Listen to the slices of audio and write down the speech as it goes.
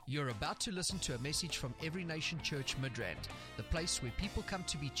You're about to listen to a message from Every Nation Church Midrand, the place where people come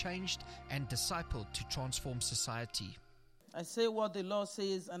to be changed and discipled to transform society. I say what the Lord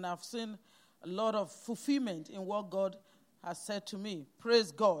says, and I've seen a lot of fulfillment in what God has said to me.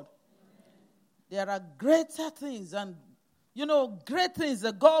 Praise God. There are greater things, and great things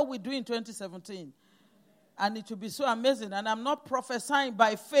that God will do in 2017. And it will be so amazing. And I'm not prophesying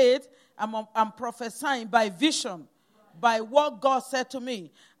by faith, I'm prophesying by vision, by what God said to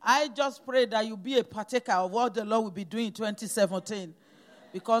me. I just pray that you be a partaker of what the Lord will be doing in 2017.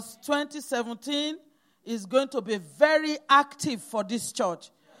 Because 2017 is going to be very active for this church.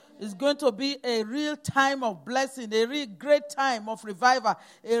 It's going to be a real time of blessing, a real great time of revival,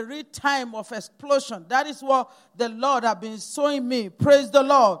 a real time of explosion. That is what the Lord has been showing me. Praise the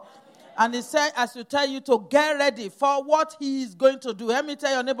Lord. And he said, as to tell you to get ready for what he is going to do. Let me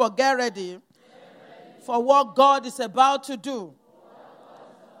tell your neighbor, get ready for what God is about to do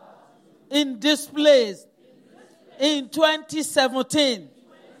in this place in 2017.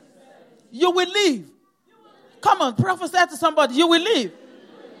 You will live. Come on, prophesy to somebody. You will live.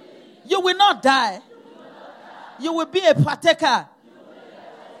 You will not die. You will be a partaker.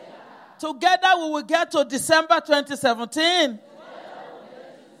 Together we will get to December 2017.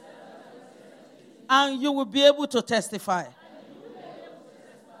 And you will be able to testify.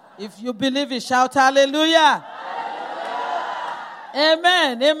 If you believe it, shout hallelujah.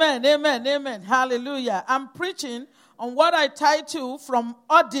 Amen, amen, amen, amen. Hallelujah. I'm preaching on what I title From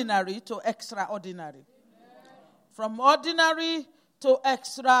Ordinary to Extraordinary. From ordinary to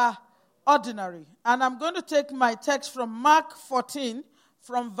extraordinary. And I'm going to take my text from Mark 14,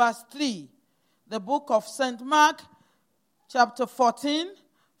 from verse 3. The book of St. Mark, chapter 14,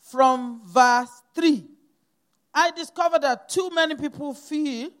 from verse 3. I discovered that too many people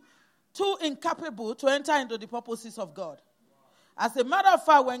feel too incapable to enter into the purposes of God. As a matter of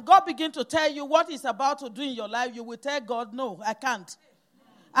fact, when God begins to tell you what he's about to do in your life, you will tell God, no, I can't.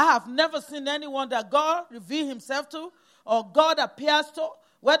 I have never seen anyone that God reveals himself to or God appears to,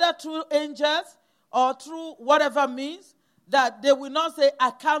 whether through angels or through whatever means, that they will not say,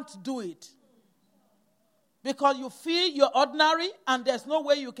 I can't do it. Because you feel you're ordinary and there's no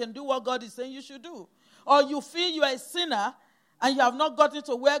way you can do what God is saying you should do. Or you feel you are a sinner and you have not gotten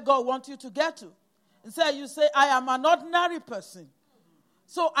to where God wants you to get to. Instead, you say, I am an ordinary person,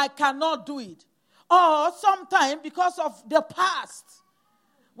 so I cannot do it. Or sometimes because of the past,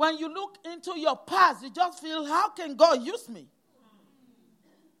 when you look into your past, you just feel, how can God use me?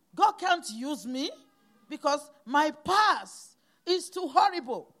 God can't use me because my past is too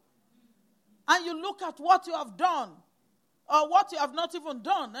horrible. And you look at what you have done or what you have not even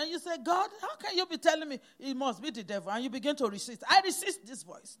done, and you say, God, how can you be telling me it must be the devil? And you begin to resist. I resist this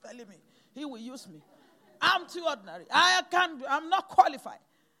voice telling me he will use me. I'm too ordinary. I'm not qualified.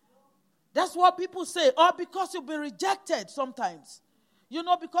 That's what people say. Or because you've been rejected sometimes.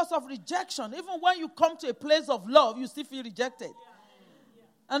 Because of rejection. Even when you come to a place of love, you still feel rejected.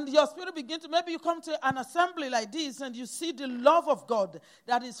 And your spirit begins to, maybe you come to an assembly like this and you see the love of God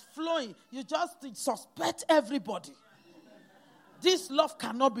that is flowing. You just suspect everybody. This love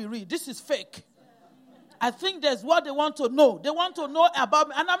cannot be real. This is fake. I think there's what they want to know. They want to know about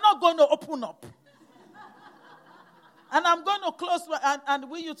me. And I'm not going to open up. And I'm going to close. And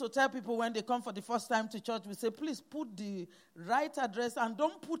we used to tell people when they come for the first time to church, we say, please put the right address and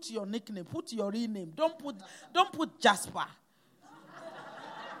don't put your nickname. Put your real name. Don't put Jasper.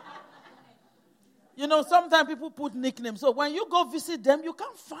 Sometimes people put nicknames. So when you go visit them, you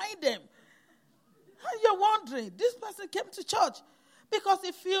can't find them. And you're wondering, this person came to church because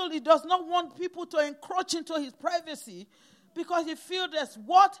he does not want people to encroach into his privacy, because he feels there's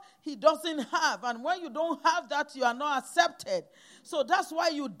what he doesn't have. And when you don't have that, you are not accepted. So that's why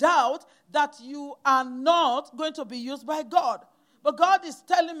you doubt that you are not going to be used by God. But God is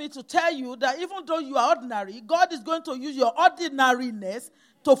telling me to tell you that even though you are ordinary, God is going to use your ordinariness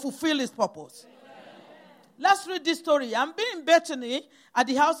to fulfill his purpose. Let's read this story. I'm being in Bethany at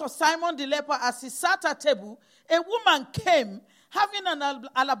the house of Simon the leper. As he sat at table, a woman came having an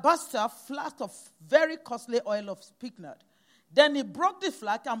alabaster flask of very costly oil of spikenard. Then he broke the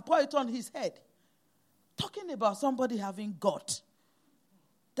flask and poured it on his head. Talking about somebody having God.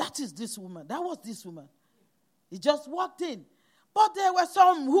 That is this woman. That was this woman. He just walked in. But there were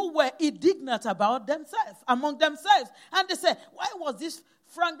some who were indignant about themselves, among themselves. And they said, why was this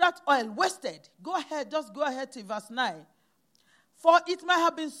fragrant oil wasted? Just go ahead to verse 9. For it might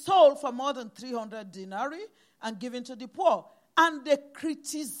have been sold for more than 300 denarii and given to the poor. And they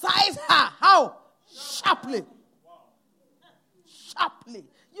criticized her. How? Sharply. Sharply.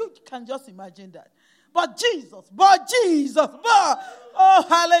 You can just imagine that. But Jesus, oh,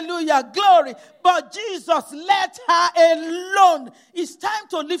 hallelujah, glory. But Jesus let her alone. It's time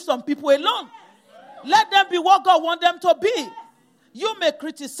to leave some people alone. Let them be what God wants them to be. You may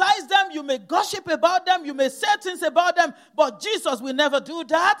criticize them, you may gossip about them, you may say things about them, but Jesus will never do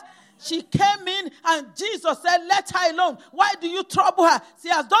that. She came in and Jesus said, let her alone. Why do you trouble her? She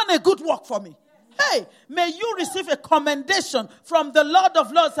has done a good work for me. Hey, may you receive a commendation from the Lord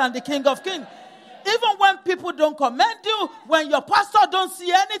of Lords and the King of Kings. Even when people don't commend you, when your pastor don't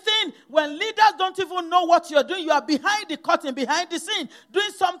see anything, when leaders don't even know what you're doing, you are behind the curtain, behind the scene,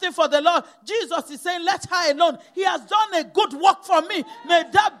 doing something for the Lord. Jesus is saying, let her alone. He has done a good work for me. May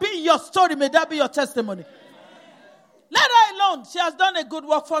that be your story. May that be your testimony. Let her alone. She has done a good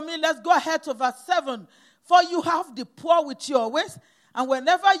work for me. Let's go ahead to verse 7. For you have the poor with you always, and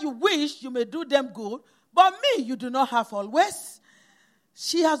whenever you wish, you may do them good. But me, you do not have always.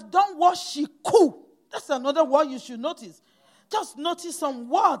 She has done what she could. That's another word you should notice. Just notice some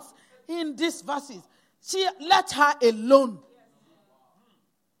words in these verses. She let her alone.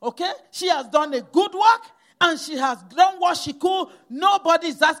 Okay? She has done a good work and she has done what she could. Nobody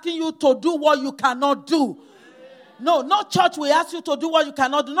is asking you to do what you cannot do. No church will ask you to do what you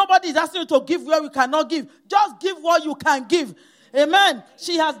cannot do. Nobody is asking you to give what you cannot give. Just give what you can give. Amen.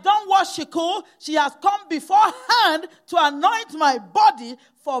 She has done what she could. She has come beforehand to anoint my body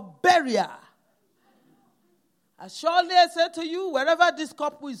for burial. As surely I say to you, wherever this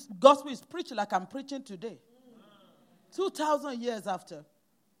gospel is preached like I'm preaching today, 2,000 years after,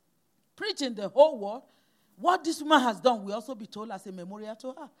 preaching the whole world, what this woman has done will also be told as a memorial to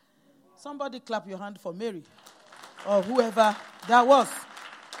her. Somebody clap your hand for Mary or whoever that was.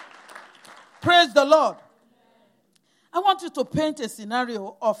 Praise the Lord. I want you to paint a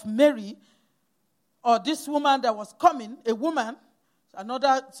scenario of Mary or this woman that was coming, a woman,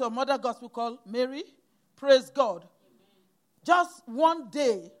 some other gospel called Mary, praise God, just one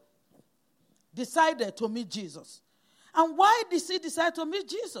day decided to meet Jesus. And why did she decide to meet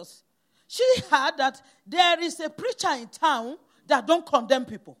Jesus? She heard that there is a preacher in town that don't condemn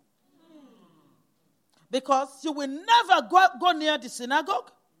people. Because she will never go near the synagogue.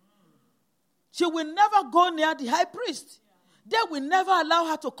 She will never go near the high priest. They will never allow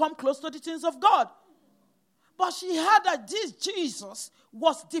her to come close to the things of God. But she heard that this Jesus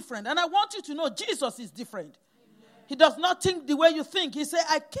was different. And I want you to know Jesus is different. He does not think the way you think. He said,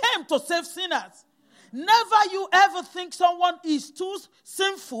 I came to save sinners. Never you ever think someone is too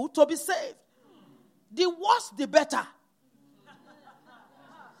sinful to be saved. The worse, the better.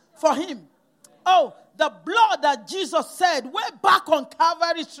 For him. Oh, the blood that Jesus said way back on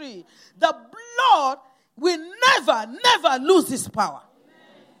Calvary tree, the blood will never lose its power.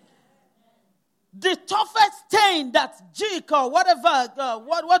 The toughest stain that jig or whatever,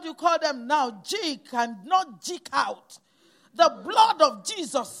 what do you call them now, jig cannot jig out. The blood of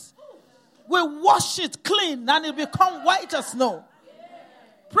Jesus will wash it clean and it will become white as snow.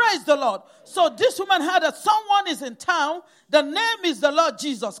 Praise the Lord. So this woman heard that someone is in town. The name is the Lord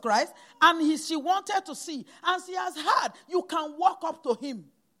Jesus Christ. And she wanted to see. And she has heard you can walk up to him.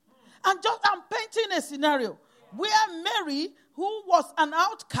 And I'm painting a scenario where Mary, who was an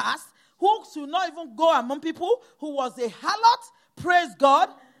outcast, who should not even go among people, who was a harlot, praise God,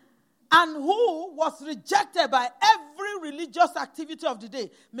 and who was rejected by every religious activity of the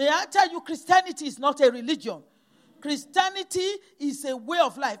day. May I tell you, Christianity is not a religion. Christianity is a way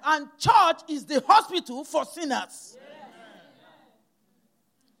of life. And church is the hospital for sinners.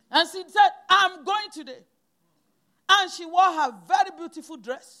 And she said, I'm going today. And she wore her very beautiful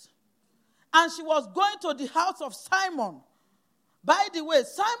dress. And she was going to the house of Simon. By the way,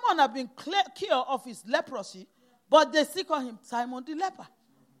 Simon had been cured of his leprosy, but they still call him Simon the leper.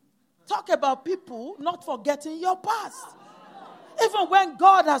 Talk about people not forgetting your past. Even when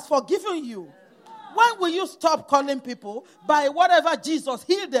God has forgiven you. When will you stop calling people by whatever Jesus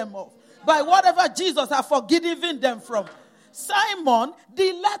healed them of? By whatever Jesus has forgiven them from? Simon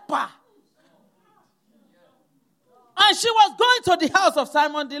the leper. And she was going to the house of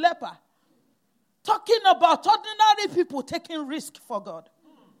Simon the leper. Talking about ordinary people taking risk for God.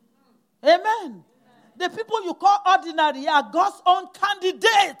 Amen. The people you call ordinary are God's own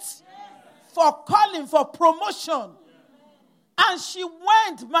candidates for calling, for promotion. And she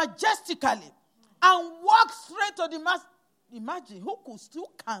went majestically and walked straight to the master. Imagine, who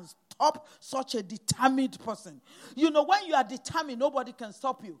can stop such a determined person? You know, when you are determined, nobody can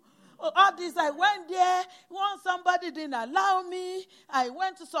stop you. All this, I went there, somebody didn't allow me. I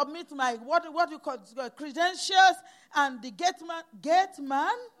went to submit my, what you call credentials, and the gate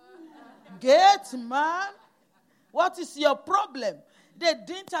man, what is your problem? They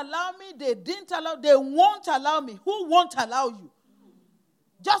didn't allow me. They won't allow me. Who won't allow you?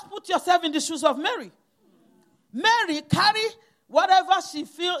 Just put yourself in the shoes of Mary. Mary carried whatever she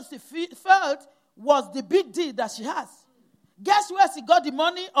felt was the big deal that she has. Guess where she got the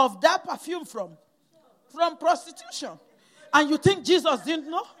money of that perfume from? From prostitution. And you think Jesus didn't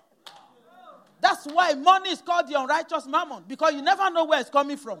know? That's why money is called the unrighteous mammon, because you never know where it's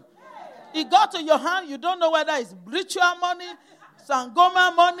coming from. It got to your hand, you don't know whether it's ritual money,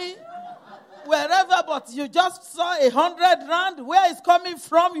 Sangoma money, wherever, but you just saw 100 rand. Where it's coming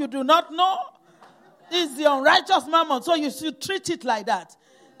from, you do not know. It's the unrighteous mammon, so you should treat it like that.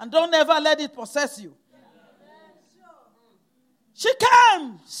 And don't ever let it possess you. She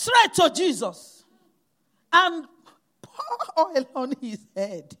came straight to Jesus and poured oil on his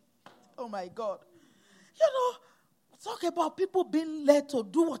head. Oh my God. You know, talk about people being led to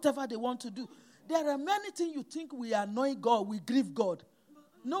do whatever they want to do. There are many things you think we annoy God, we grieve God.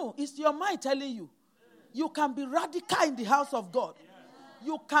 No, it's your mind telling you. You can be radical in the house of God.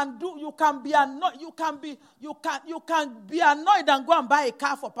 You can be annoyed. You can be annoyed and go and buy a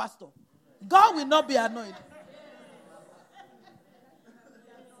car for pastor. God will not be annoyed.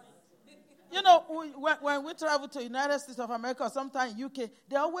 You know, when we travel to United States of America or sometimes UK,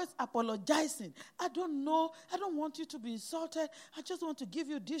 they're always apologizing. I don't know. I don't want you to be insulted. I just want to give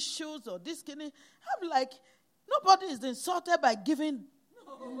you these shoes or this skinny. I'm like, nobody is insulted by giving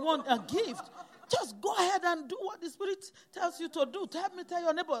one a gift. Just go ahead and do what the Spirit tells you to do. Tell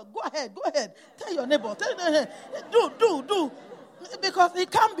your neighbor, go ahead. Tell your neighbor, do. Because it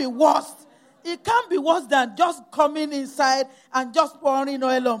can't be worse. It can't be worse than just coming inside and just pouring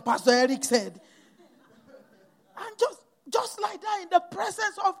oil on Pastor Eric's head. And just like that in the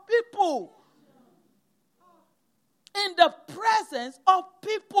presence of people. In the presence of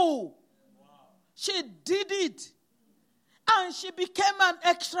people. She did it. And she became an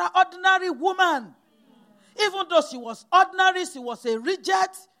extraordinary woman. Even though she was ordinary, she was a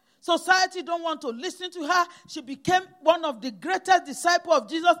reject. Society don't want to listen to her. She became one of the greatest disciples of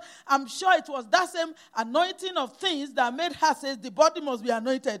Jesus. I'm sure it was that same anointing of things that made her say the body must be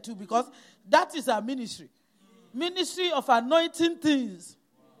anointed too, because that is her ministry. Ministry of anointing things.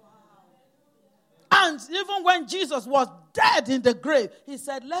 And even when Jesus was dead in the grave, he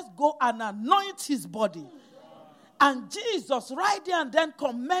said, let's go and anoint his body. And Jesus right there and then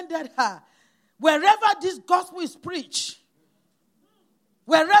commended her. Wherever this gospel is preached,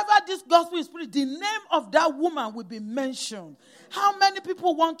 the name of that woman will be mentioned. How many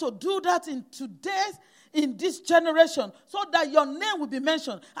people want to do that in this generation, so that your name will be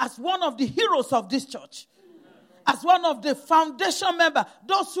mentioned as one of the heroes of this church? As one of the foundation members,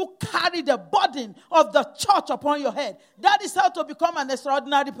 those who carry the burden of the church upon your head. That is how to become an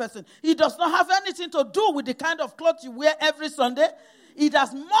extraordinary person. It does not have anything to do with the kind of clothes you wear every Sunday. It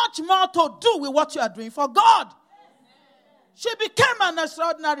has much more to do with what you are doing for God. She became an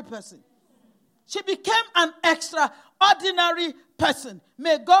extraordinary person. She became an extraordinary person.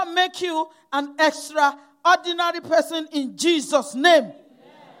 May God make you an extraordinary person in Jesus' name.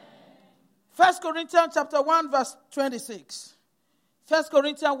 1 Corinthians chapter 1 verse 26. 1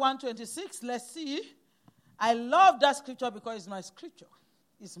 Corinthians 1:26. Let's see. I love that scripture because it's my scripture.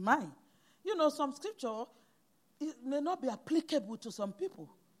 It's mine. You know, some scripture, it may not be applicable to some people.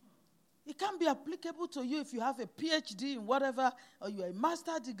 It can be applicable to you if you have a PhD in whatever, or you have a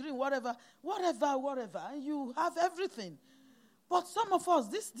master's degree in whatever, and you have everything. But some of us,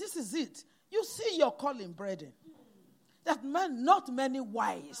 this is it. You see your calling, brethren. That not many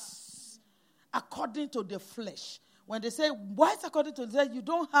wise, according to the flesh. When they say wise according to the flesh, you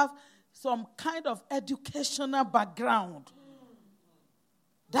don't have some kind of educational background.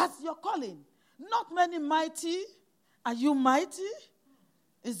 That's your calling. Not many mighty. Are you mighty?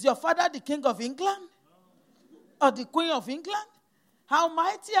 Is your father the king of England? Or the queen of England? How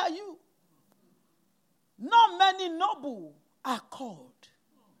mighty are you? Not many noble are called.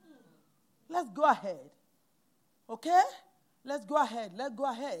 Let's go ahead. Okay? Let's go ahead.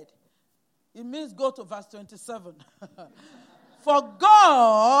 It means go to verse 27. For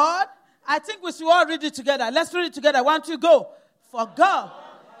God, I think we should all read it together. Let's read it together. 1, 2, go. For God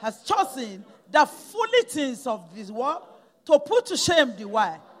has chosen the foolish things of this world to put to shame the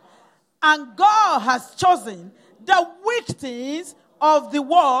wise. And God has chosen the weak things of the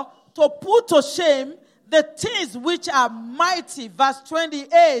world to put to shame the things which are mighty. Verse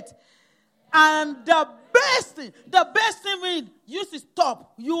 28. And the best thing means you should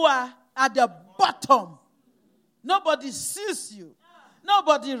stop. You are at the bottom. Nobody sees you.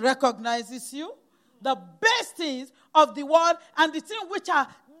 Nobody recognizes you. The best things of the world and the things which are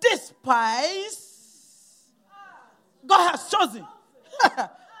despised, God has chosen.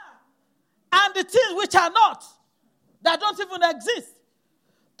 And the things which are not, that don't even exist,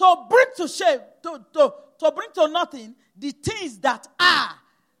 to bring to shame, to bring to nothing the things that are,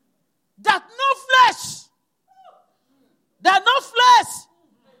 that no flesh, that no flesh.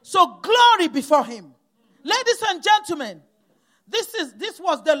 So glory before him. Ladies and gentlemen, this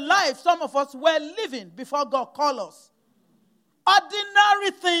was the life some of us were living before God called us. Ordinary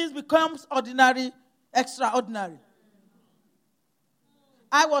things becomes ordinary, extraordinary.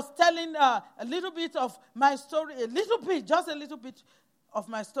 I was telling a little bit of my story, just a little bit of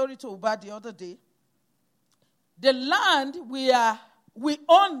my story to Uba the other day. The land we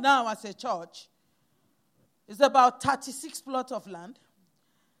own now as a church is about 36 plots of land.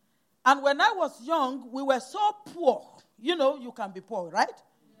 And when I was young, we were so poor. You know, you can be poor, right?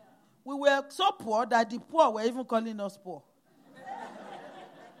 Yeah. We were so poor that the poor were even calling us poor.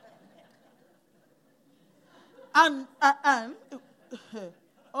 and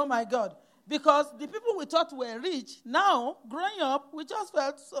oh my God. Because the people we thought were rich, now, growing up, we just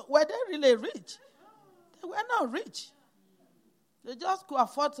felt, were they really rich? They were not rich. They just could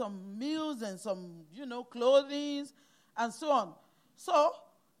afford some meals and some, clothing and so on. So,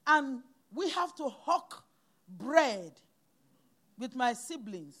 and we have to hawk bread with my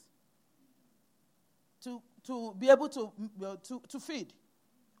siblings to be able to feed.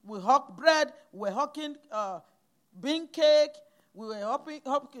 We hawk bread, we were hawking bean cake, we were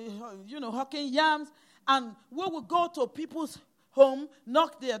hawking yams, and we would go to people's home,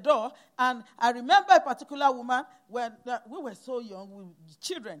 knock their door, and I remember a particular woman when we were so young, we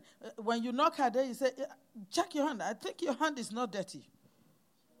children. When you knock her there, you say, "Check your hand. I think your hand is not dirty."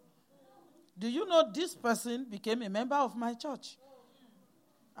 Do you know this person became a member of my church?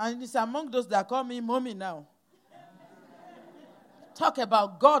 And it's among those that call me mommy now. Talk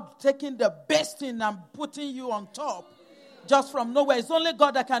about God taking the best thing and putting you on top just from nowhere. It's only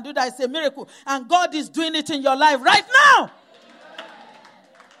God that can do that. It's a miracle. And God is doing it in your life right now.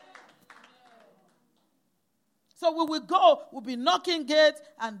 So we will go, we'll be knocking gates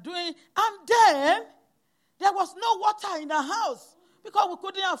and doing, and then there was no water in our house because we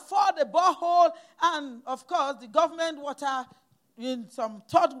couldn't afford a borehole, and of course the government water in some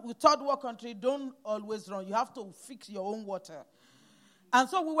third world country don't always run. You have to fix your own water. And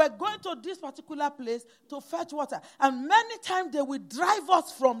so we were going to this particular place to fetch water. And many times they will drive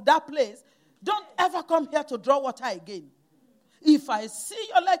us from that place. Don't ever come here to draw water again. If I see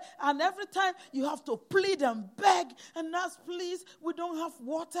your leg, and every time you have to plead and beg and ask, please, we don't have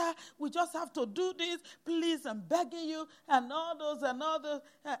water. We just have to do this. Please, I'm begging you. And all those. And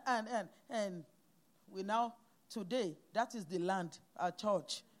we now, today, that is the land our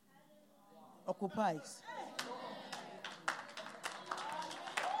church occupies.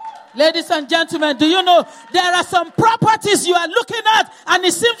 Ladies and gentlemen, do you know there are some properties you are looking at and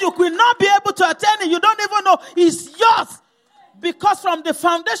it seems you will not be able to attain it. You don't even know it's yours. Because from the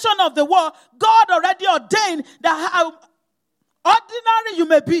foundation of the world, God already ordained that how ordinary you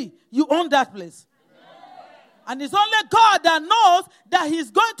may be, you own that place. And it's only God that knows that he's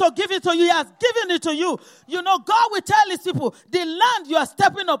going to give it to you. He has given it to you. You know, God will tell his people, the land you are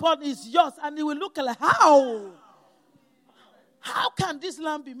stepping upon is yours. And he will look like, how? How can this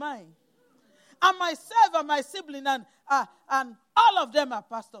land be mine? And myself and my sibling and all of them are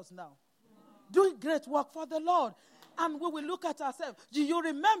pastors now. Doing great work for the Lord. And we will look at ourselves. Do you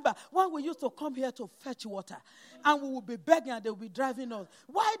remember when we used to come here to fetch water? And we will be begging and they will be driving us.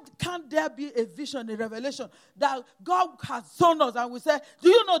 Why can't there be a vision, a revelation that God has shown us and we say, do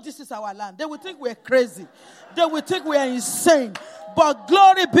you know this is our land? They will think we're crazy. They will think we are insane. But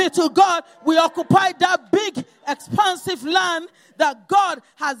glory be to God, we occupy that big, expansive land that God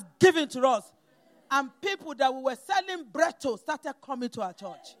has given to us. And people that we were selling bread to started coming to our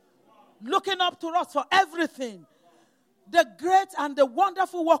church. Looking up to us for everything. The great and the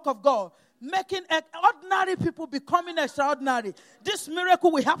wonderful work of God, making ordinary people becoming extraordinary. This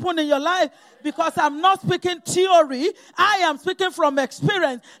miracle will happen in your life because I'm not speaking theory. I am speaking from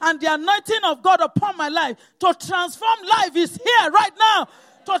experience. And the anointing of God upon my life to transform life is here right now.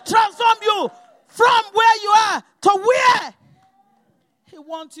 To transform you from where you are to where he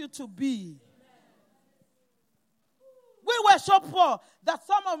wants you to be. We were so poor that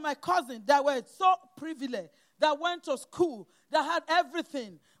some of my cousins that were so privileged, that went to school, that had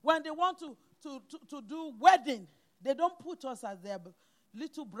everything. When they want to do wedding, they don't put us as their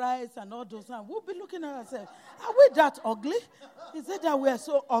little brides and all those. And we'll be looking at ourselves. Are we that ugly? Is it that we are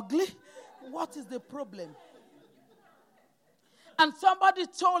so ugly? What is the problem? And somebody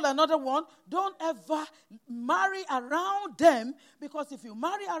told another one, don't ever marry around them, because if you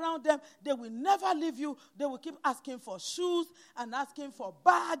marry around them, they will never leave you. They will keep asking for shoes and asking for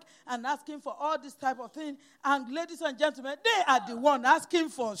bag and asking for all this type of thing. And ladies and gentlemen, they are the one asking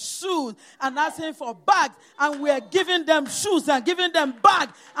for shoes and asking for bags. And we are giving them shoes and giving them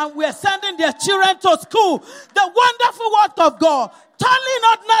bags. And we are sending their children to school. The wonderful work of God. Turning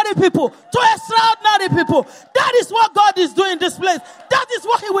ordinary people to extraordinary people. That is what God is doing in this place. That is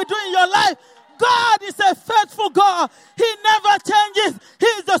what He will do in your life. God is a faithful God. He never changes. He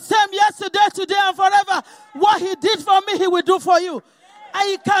is the same yesterday, today, and forever. What He did for me, He will do for you. And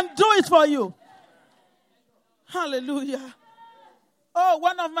He can do it for you. Hallelujah. Oh,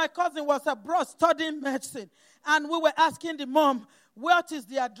 one of my cousins was abroad studying medicine. And we were asking the mom, what is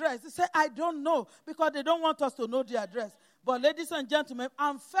the address? He said, I don't know, because they don't want us to know the address. But ladies and gentlemen,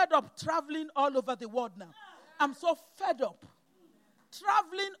 I'm fed up traveling all over the world now. I'm so fed up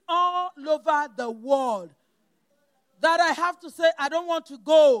traveling all over the world that I have to say, I don't want to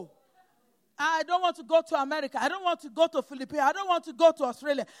go. I don't want to go to America. I don't want to go to Philippines. I don't want to go to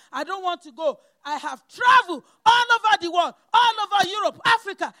Australia. I don't want to go. I have traveled all over the world, all over Europe,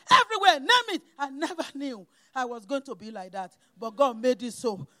 Africa, everywhere, name it. I never knew I was going to be like that. But God made it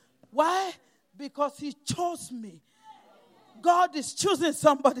so. Why? Because He chose me. God is choosing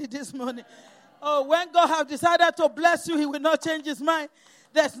somebody this morning. Oh, when God has decided to bless you, He will not change His mind.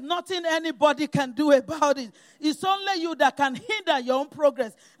 There's nothing anybody can do about it. It's only you that can hinder your own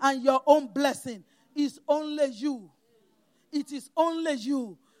progress and your own blessing. It's only you. It is only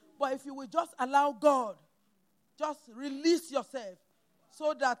you. But if you will just allow God, just release yourself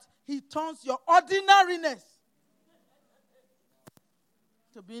so that He turns your ordinariness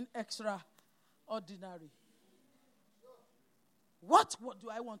to being extraordinary. What do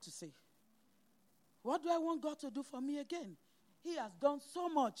I want to say? What do I want God to do for me again? He has done so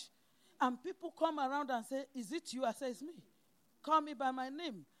much. And people come around and say, is it you? I say, it's me. Call me by my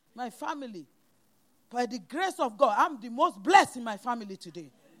name, my family. By the grace of God, I'm the most blessed in my family today.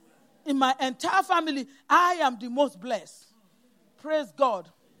 In my entire family, I am the most blessed. Praise God.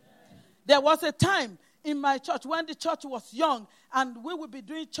 There was a time in my church when the church was young, and we would be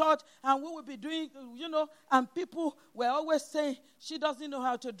doing church, and we would be doing, and people were always saying, she doesn't know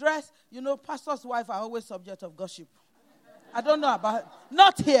how to dress. Pastor's wife are always subject of gossip. I don't know about,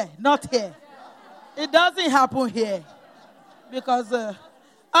 not here. It doesn't happen here. Because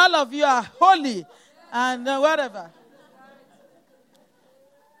all of you are holy and whatever.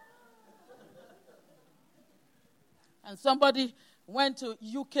 And somebody went to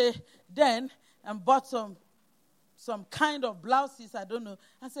UK then and bought some kind of blouses, I don't know,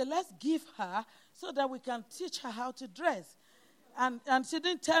 and said, let's give her so that we can teach her how to dress. And she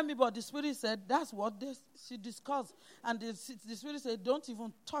didn't tell me, but the Spirit said, that's what she discussed. And the Spirit said, don't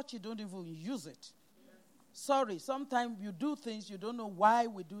even touch it, don't even use it. Sorry, sometimes you do things, you don't know why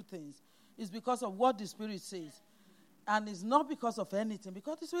we do things. It's because of what the Spirit says. And it's not because of anything.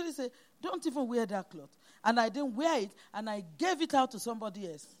 Because the Spirit said, don't even wear that cloth. And I didn't wear it, and I gave it out to somebody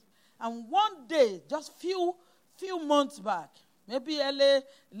else. And one day, just few months back, maybe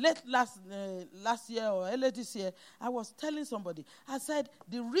late last year or early this year, I was telling somebody, I said,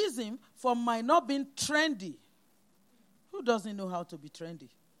 the reason for my not being trendy, who doesn't know how to be trendy?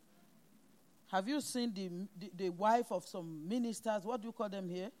 Have you seen the wife of some ministers? What do you call them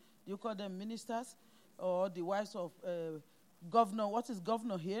here? Do you call them ministers? Or the wives of governor? What is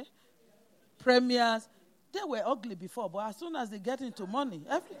governor here? Premiers. They were ugly before, but as soon as they get into money,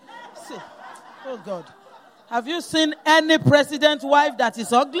 oh God. Have you seen any president's wife that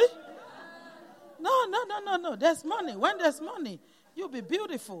is ugly? No. There's money. When there's money, you'll be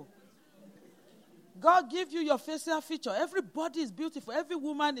beautiful. God give you your facial feature. Everybody is beautiful. Every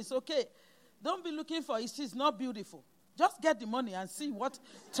woman is okay. Don't be looking for it. She's not beautiful. Just get the money and see what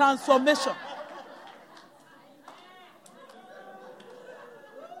transformation.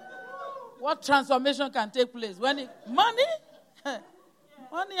 What transformation can take place? Money?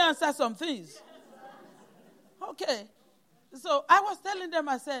 Money answers some things. Okay. So I was telling them,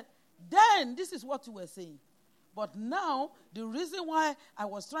 I said, then this is what you were saying. But now, the reason why I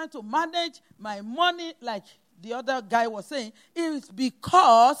was trying to manage my money like the other guy was saying is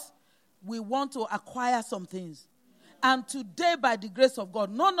because we want to acquire some things. And today, by the grace of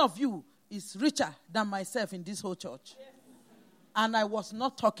God, none of you is richer than myself in this whole church. And I was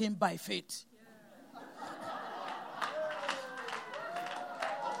not talking by faith.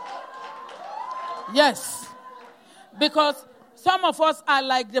 Yes. Because some of us are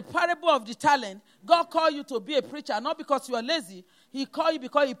like the parable of the talent. God called you to be a preacher, not because you are lazy. He called you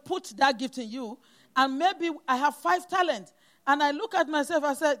because He put that gift in you. And maybe I have 5 talents. And I look at myself,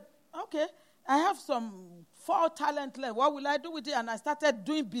 I said, okay, I have some 4 talent left. What will I do with it? And I started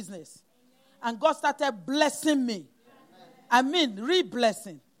doing business. And God started blessing me. I mean,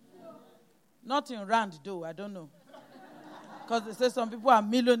 re-blessing. Not in rand, though. I don't know. Because they say some people are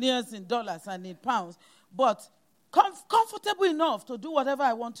millionaires in dollars and in pounds. But comfortable enough to do whatever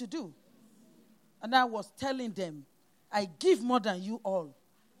I want to do. And I was telling them, I give more than you all.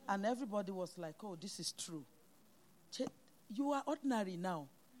 And everybody was like, oh, this is true. You are ordinary now.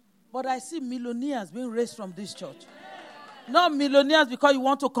 But I see millionaires being raised from this church. Not millionaires because you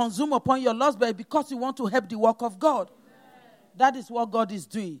want to consume upon your loss, but because you want to help the work of God. That is what God is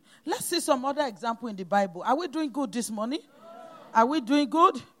doing. Let's see some other example in the Bible. Are we doing good this morning? Are we doing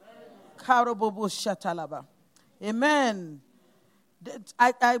good? Amen.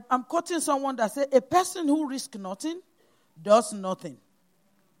 I'm quoting someone that said, a person who risks nothing, does nothing,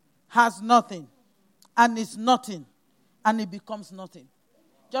 has nothing, and is nothing, and it becomes nothing.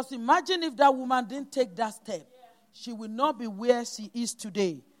 Just imagine if that woman didn't take that step. She will not be where she is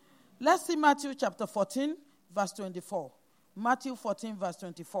today. Let's see Matthew chapter 14, verse 24. Matthew 14, verse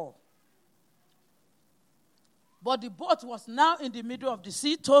 24. But the boat was now in the middle of the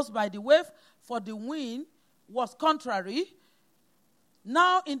sea, tossed by the wave, for the wind was contrary.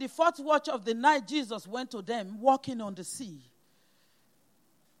 Now in the 4th watch of the night, Jesus went to them, walking on the sea.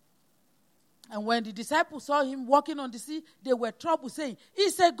 And when the disciples saw him walking on the sea, they were troubled, saying,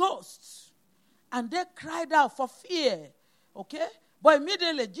 it's a ghost. And they cried out for fear. Okay? But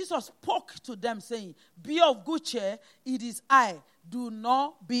immediately Jesus spoke to them, saying, be of good cheer, it is I. Do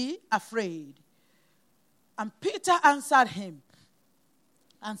not be afraid. And Peter answered him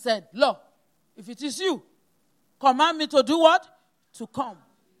and said, Lord, if it is you, command me to do what? To come.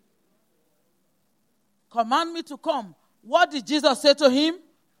 Command me to come. What did Jesus say to him?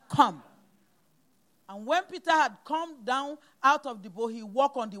 Come. And when Peter had come down out of the boat, he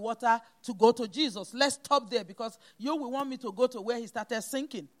walked on the water to go to Jesus. Let's stop there because you will want me to go to where he started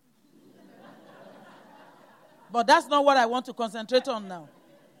sinking. But that's not what I want to concentrate on now.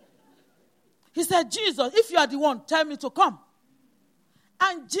 He said, Jesus, if you are the one, tell me to come.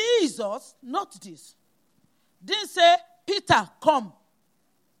 And Jesus, note this, didn't say, Peter, come.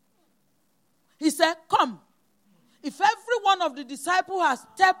 He said, come. If every one of the disciples has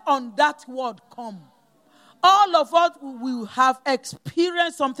stepped on that word, come, all of us will have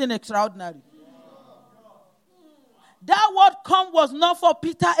experienced something extraordinary. That word come was not for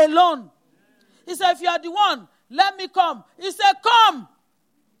Peter alone. He said, if you are the one, let me come. He said, come.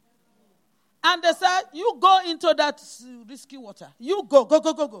 And they said, you go into that risky water. You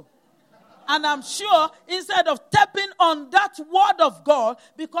go. And I'm sure instead of stepping on that word of God,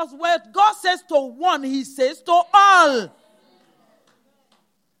 because when God says to one, he says to all.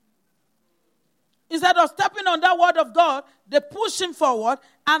 Instead of stepping on that word of God, they pushed him forward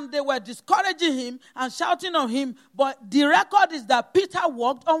and they were discouraging him and shouting on him. But the record is that Peter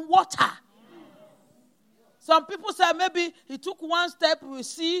walked on water. Some people say maybe he took one step, we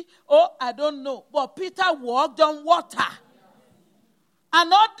see, I don't know. But Peter walked on water. An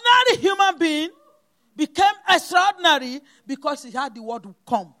ordinary human being became extraordinary because he had the word to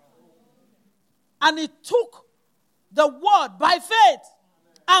come. And he took the word by faith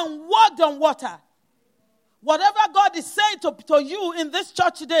and walked on water. Whatever God is saying to you in this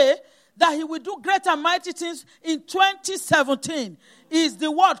church today, that he will do great and mighty things in 2017, is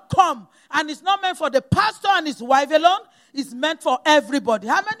the word come. And it's not meant for the pastor and his wife alone. It's meant for everybody.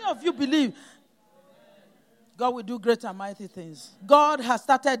 How many of you believe God will do great and mighty things? God has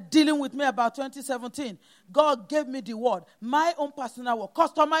started dealing with me about 2017. God gave me the word. My own personal word,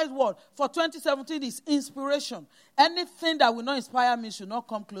 customized word for 2017 is inspiration. Anything that will not inspire me should not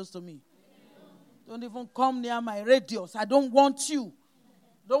come close to me. Don't even come near my radius. I don't want you.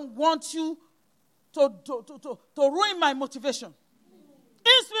 Don't want you to ruin my motivation.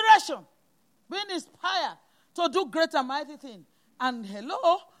 Inspiration. Being inspired to do great and mighty things. And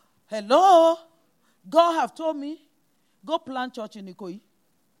hello. God have told me, go plant church in Ikoyi.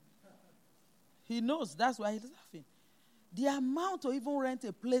 He knows. That's why he's laughing. The amount to even rent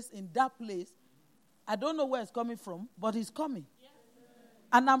a place in that place, I don't know where it's coming from, but it's coming.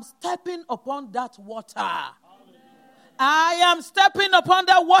 And I'm stepping upon that water. I am stepping upon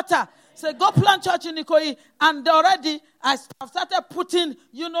that water. Say, go plant church in Ikoyi. And already, I've started putting,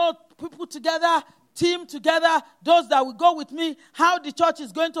 people together, team together, those that will go with me. How the church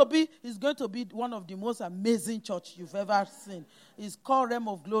is going to be one of the most amazing church you've ever seen. It's called Realm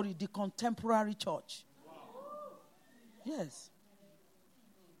of Glory, the contemporary church. Yes.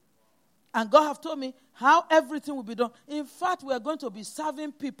 And God have told me how everything will be done. In fact, we are going to be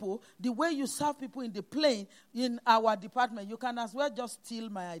serving people the way you serve people in the plane in our department. You can as well just steal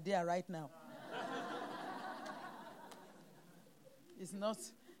my idea right now.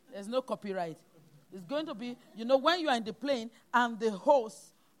 There's no copyright. It's going to be, when you are in the plane and the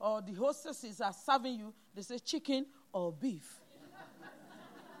host or the hostesses are serving you, they say chicken or beef.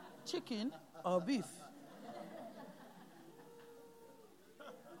 Chicken or beef.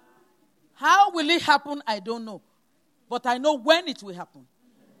 How will it happen? I don't know. But I know when it will happen.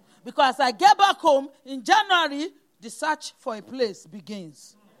 Because as I get back home, in January, the search for a place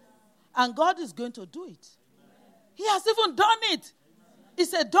begins. And God is going to do it. He has even done it.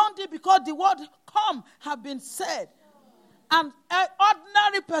 It's a done deal because the word come have been said. And an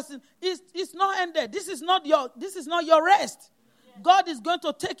ordinary person is not ended. This is not your rest. God is going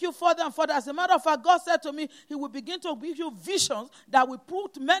to take you further and further. As a matter of fact, God said to me, He will begin to give you visions that will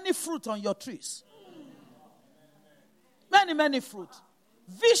put many fruit on your trees. Many, many fruit.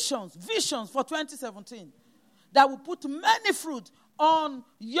 Visions for 2017 that will put many fruit on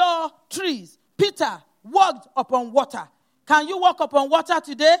your trees. Peter walked upon water. Can you walk upon water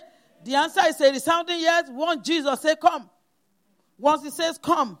today? The answer is a resounding yes. Once Jesus say come. Once He says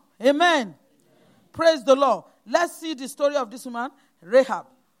come. Amen. Praise the Lord. Let's see the story of this woman, Rahab.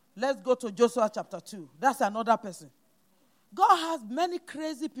 Let's go to Joshua chapter 2. That's another person. God has many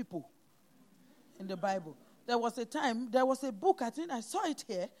crazy people in the Bible. There was a book, I think I saw it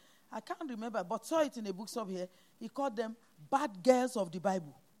here. I can't remember, but saw it in a bookshop here. He called them bad girls of the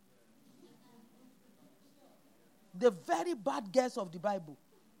Bible. The very bad girls of the Bible.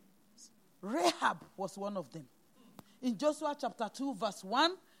 Rahab was one of them. In Joshua chapter 2, verse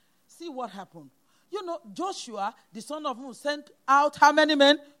 1, see what happened. Joshua, the son of Nun, sent out how many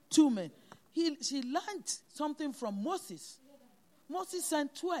men? 2 men. She learned something from Moses. Moses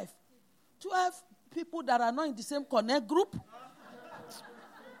sent 12. 12 people that are not in the same connect group.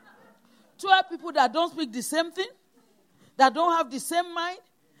 12 people that don't speak the same thing. That don't have the same mind.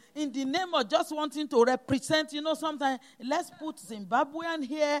 In the name of just wanting to represent, sometimes let's put Zimbabwean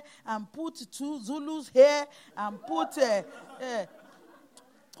here and put 2 Zulus here and put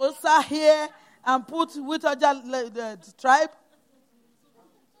Osa here. And put with the tribe.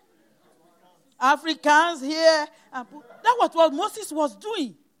 Africans here. That was what Moses was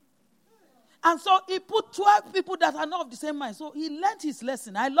doing. And so he put 12 people that are not of the same mind. So he learned his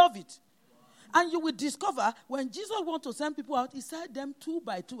lesson. I love it. And you will discover when Jesus wants to send people out, He sent them 2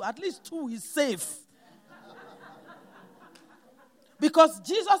 by 2. At least 2 is safe. Because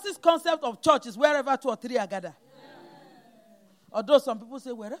Jesus' concept of church is wherever 2 or 3 are gathered. Although some people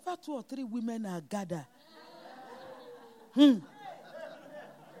say, wherever 2 or 3 women are gathered.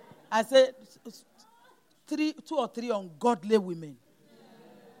 I say, 2 or 3 ungodly women.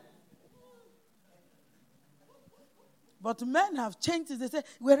 But men have changed it. They say,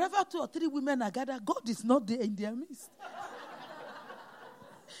 wherever 2 or 3 women are gathered, God is not there in their midst.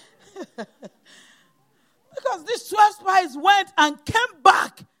 Because these 12 spies went and came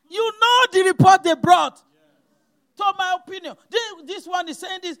back. You know the report they brought. To my opinion. This one is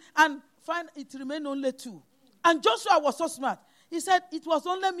saying this, and find it remained only 2. And Joshua was so smart. He said, it was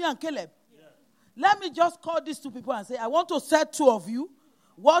only me and Caleb. Yeah. Let me just call these 2 people and say, I want to set 2 of you.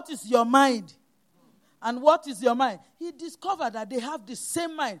 What is your mind? And what is your mind? He discovered that they have the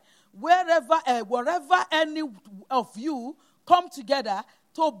same mind. Wherever any of you come together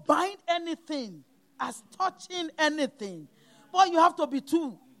to bind anything, as touching anything. But you have to be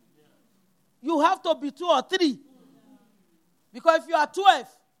 2. You have to be 2 or 3. Because if you are 12,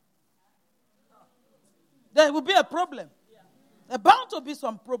 there will be a problem. There's bound to be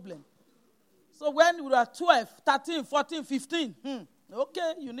some problem. So when you are 12, 13, 14, 15,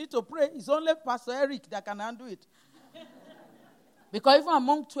 okay, you need to pray. It's only Pastor Eric that can handle it. Because even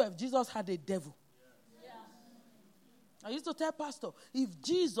among 12, Jesus had a devil. I used to tell Pastor, if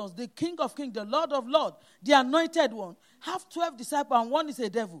Jesus, the King of Kings, the Lord of Lords, the anointed one, have 12 disciples and one is a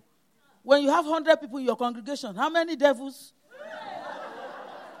devil. When you have 100 people in your congregation, how many devils?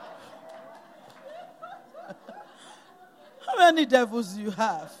 How many devils do you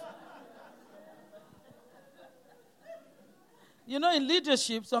have? In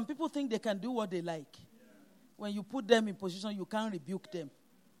leadership, some people think they can do what they like. When you put them in position, you can't rebuke them.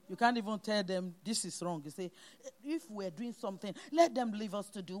 You can't even tell them, this is wrong. You say, if we're doing something, let them leave us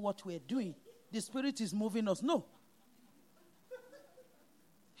to do what we're doing. The Spirit is moving us. No.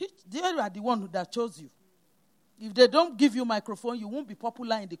 They are the one that chose you. If they don't give you microphone, you won't be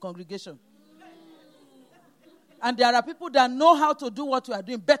popular in the congregation. And there are people that know how to do what you are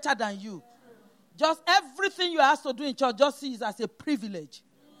doing better than you. Just everything you are asked to do in church, just see it as a privilege.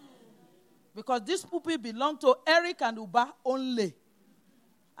 Because this pulpit belongs to Eric and Uba only.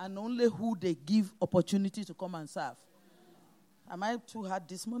 And only who they give opportunity to come and serve. Am I too hard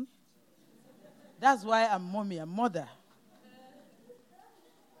this morning? That's why I'm mommy, I'm mother.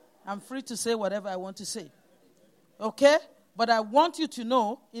 I'm free to say whatever I want to say. Okay? But I want you to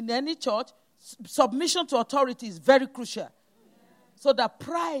know, in any church, submission to authority is very crucial. So that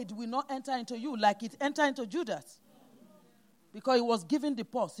pride will not enter into you like it entered into Judas. Because he was given the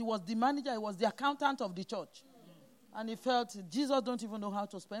post. He was the manager. He was the accountant of the church. And he felt, Jesus don't even know how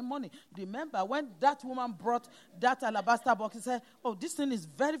to spend money. Remember, when that woman brought that alabaster box, he said, oh, this thing is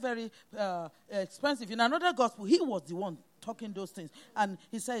very, very expensive. In another gospel, he was the one talking those things. And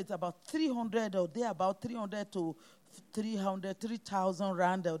he said it's about 300 or thereabout, 300 to 3,000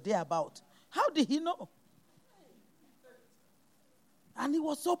 rand or thereabout. How did he know? And he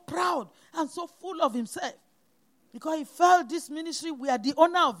was so proud and so full of himself. Because he felt this ministry, we are the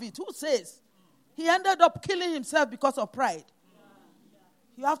owner of it. Who says? He ended up killing himself because of pride.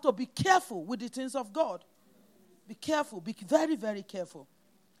 You have to be careful with the things of God. Be careful. Be very, very careful.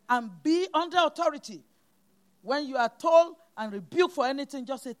 And be under authority. When you are told and rebuked for anything,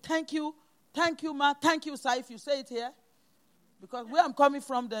 just say, thank you, ma, thank you, sir, if you say it here. Because where I'm coming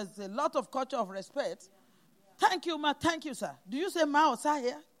from, there's a lot of culture of respect. Thank you, ma, thank you, sir. Do you say ma or sir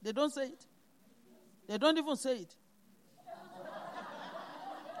here? They don't say it. They don't even say it.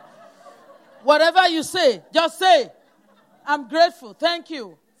 Whatever you say, just say, I'm grateful. Thank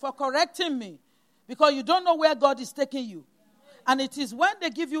you for correcting me. Because you don't know where God is taking you. And it is when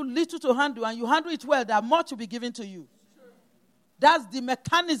they give you little to handle and you handle it well that much will be given to you. That's the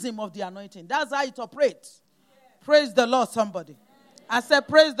mechanism of the anointing. That's how it operates. Praise the Lord, somebody. I said,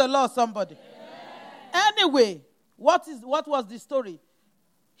 praise the Lord, somebody. Anyway, what was the story?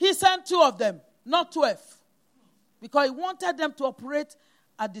 He sent 2 of them, not 12. Because he wanted them to operate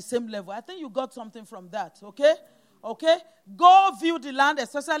at the same level. I think you got something from that, okay? Okay? Go view the land,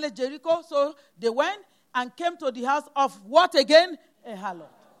 especially Jericho. So they went and came to the house of what again? A harlot.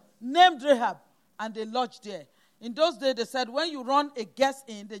 Named Rahab. And they lodged there. In those days, they said, when you run a guest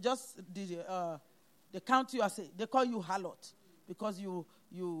in, they count you as they call you harlot. Because you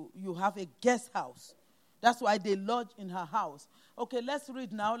have a guest house. That's why they lodged in her house. Okay, let's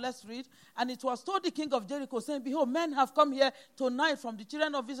read now. Let's read. And it was told the king of Jericho, saying, behold, men have come here tonight from the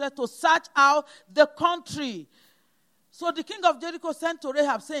children of Israel to search out the country. So the king of Jericho sent to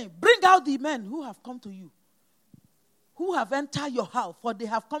Rahab, saying, bring out the men who have come to you, who have entered your house, for they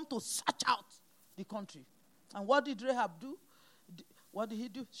have come to search out the country. And what did Rahab do? What did he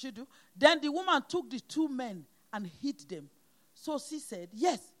do? She do? Then the woman took the 2 men and hid them. So she said,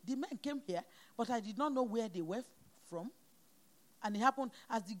 yes, the men came here, but I did not know where they were from. And it happened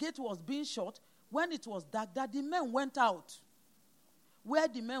as the gate was being shut, when it was dark, that the men went out. Where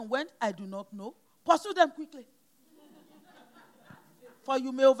the men went, I do not know. Pursue them quickly. For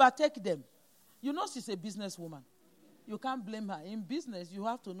you may overtake them. You know she's a businesswoman. You can't blame her. In business, you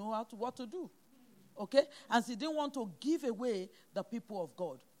have to know what to do. Okay? And she didn't want to give away the people of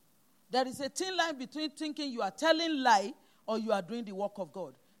God. There is a thin line between thinking you are telling lie or you are doing the work of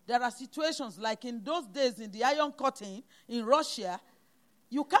God. There are situations like in those days in the Iron Curtain in Russia,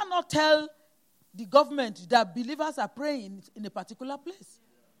 you cannot tell the government that believers are praying in a particular place.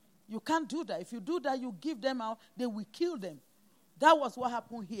 You can't do that. If you do that, you give them out, they will kill them. That was what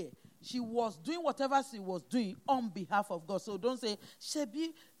happened here. She was doing whatever she was doing on behalf of God. So don't say, Shebi.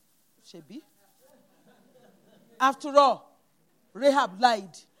 After all, Rahab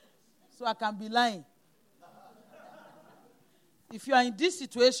lied, so I can be lying. If you are in this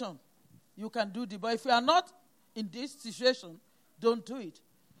situation, you can do it. But if you are not in this situation, don't do it.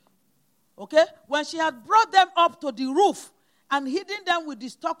 Okay? When she had brought them up to the roof and hidden them with the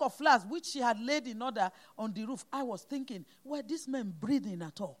stock of flax, which she had laid in order on the roof, I was thinking, were these men breathing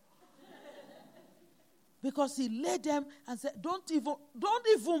at all? Because he laid them and said, don't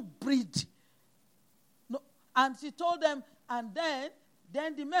even breathe. No. And she told them, and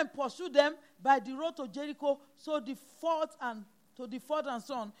then the men pursued them by the road to Jericho. So the fourth and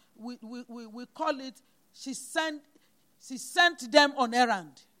so on, we call it, she sent them on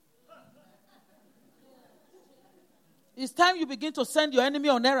errand. It's time you begin to send your enemy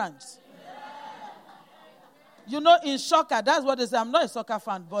on errands. You know, in soccer, that's what they say. I'm not a soccer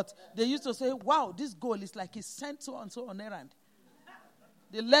fan, but they used to say, wow, this goal is like he sent so and so on errand.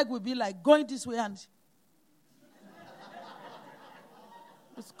 The leg will be like going this way and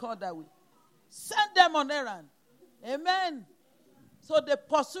it's called that way. Send them on errand. Amen. So they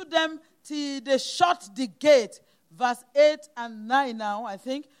pursued them till they shut the gate. Verse 8 and 9 now, I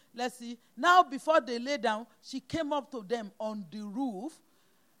think. Let's see. Now before they lay down, she came up to them on the roof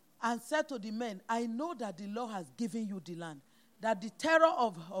and said to the men, I know that the Lord has given you the land, that the terror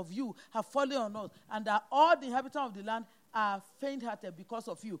of you have fallen on us, and that all the inhabitants of the land are faint-hearted because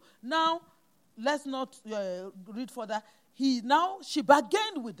of you. Now, let's not read further. She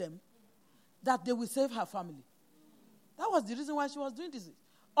bargained with them that they will save her family. That was the reason why she was doing this.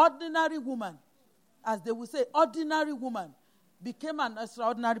 Ordinary woman, as they would say, ordinary woman became an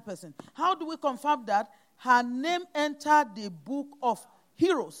extraordinary person. How do we confirm that? Her name entered the book of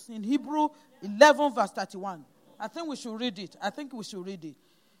heroes in Hebrew 11 verse 31. I think we should read it.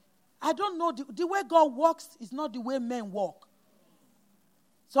 I don't know. The way God works is not the way men walk.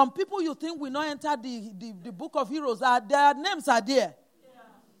 Some people you think will not enter the book of heroes, their names are there.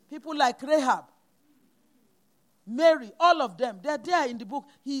 People like Rahab, Mary, all of them, they're there in the book.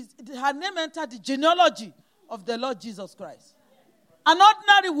 Her name entered the genealogy of the Lord Jesus Christ. An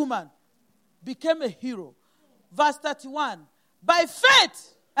ordinary woman became a hero. Verse 31. By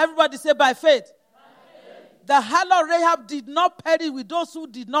faith, everybody say by faith. The harlot Rahab did not perish with those who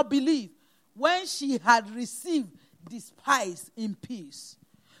did not believe when she had received the spies in peace.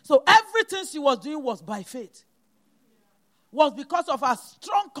 So everything she was doing was by faith. Was because of her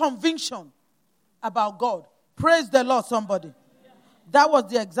strong conviction about God. Praise the Lord, somebody. That was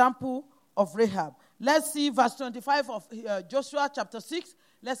the example of Rahab. Let's see verse 25 of Joshua chapter 6.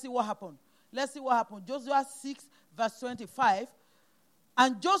 Let's see what happened. Joshua 6 verse 25.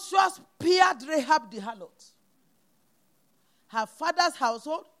 And Joshua spared Rahab the harlot, her father's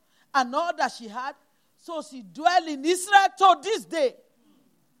household, and all that she had. So she dwelled in Israel to this day.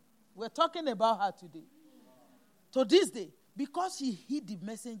 We're talking about her today. To this day. Because she hid the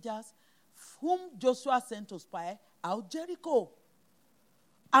messengers whom Joshua sent to spy out Jericho.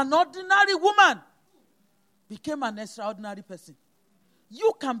 An ordinary woman became an extraordinary person.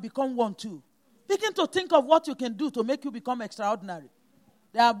 You can become one too. Begin to think of what you can do to make you become extraordinary.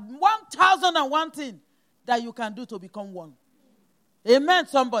 There are 1,001 things that you can do to become one. Amen,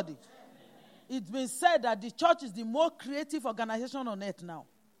 somebody. It's been said that the church is the most creative organization on earth now.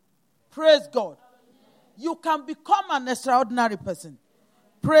 Praise God. You can become an extraordinary person.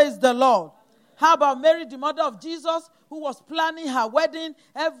 Praise the Lord. How about Mary, the mother of Jesus, who was planning her wedding?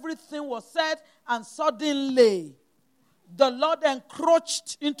 Everything was set, and suddenly the Lord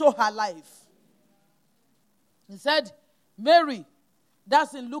encroached into her life. He said, Mary,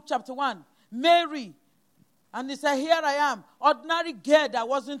 that's in Luke chapter 1. Mary. And he said, here I am, ordinary girl that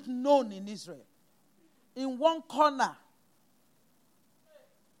wasn't known in Israel. In one corner.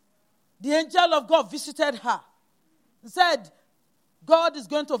 The angel of God visited her. He said, God is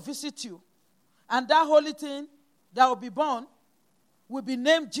going to visit you. And that holy thing that will be born will be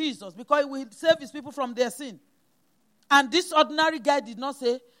named Jesus, because he will save his people from their sin. And this ordinary guy did not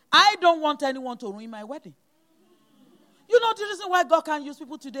say, I don't want anyone to ruin my wedding. You know the reason why God can use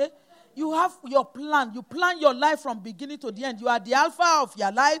people today? You have your plan. You plan your life from beginning to the end. You are the Alpha of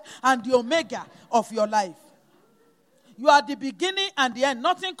your life and the Omega of your life. You are the beginning and the end.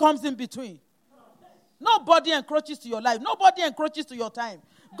 Nothing comes in between. Nobody encroaches to your life. Nobody encroaches to your time.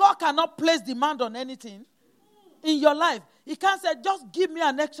 God cannot place demand on anything in your life. He can't say, just give me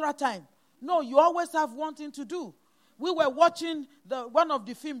an extra time. No, you always have one thing to do. We were watching one of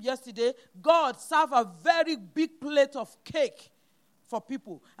the films yesterday. God served a very big plate of cake for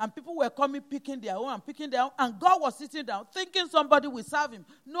people. And people were coming, picking their own. And God was sitting down, thinking somebody will serve him.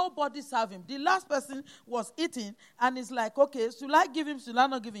 Nobody served him. The last person was eating, and it's like, okay, should I give him, should I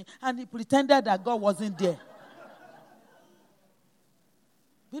not give him? And he pretended that God wasn't there.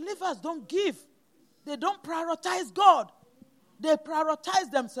 Believers don't give. They don't prioritize God. They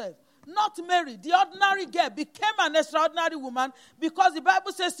prioritize themselves. Not Mary, the ordinary girl, became an extraordinary woman because the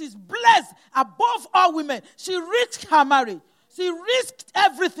Bible says she's blessed above all women. She risked her marriage. She risked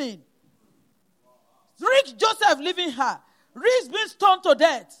everything. Risked Joseph leaving her. Risked being stoned to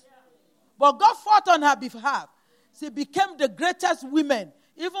death. But God fought on her behalf. She became the greatest woman.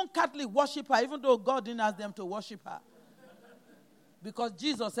 Even Catholic worship her, even though God didn't ask them to worship her. Because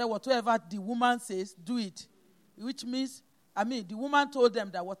Jesus said, whatever the woman says, do it. Which means, the woman told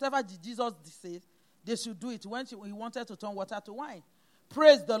them that whatever Jesus says, they should do it when he wanted to turn water to wine.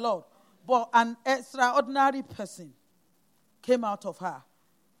 Praise the Lord. But an extraordinary person came out of her.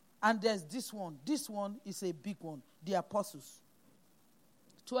 And there's this one. This one is a big one. The apostles.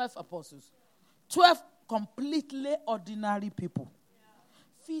 12 apostles. 12 completely ordinary people.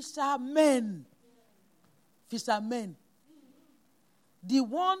 Fishermen.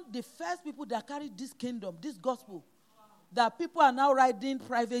 The first people that carried this kingdom, this gospel, that people are now riding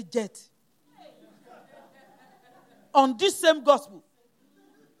private jets on this same gospel.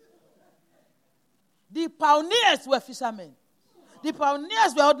 The pioneers were fishermen. The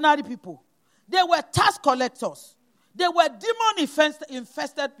pioneers were ordinary people. They were tax collectors. They were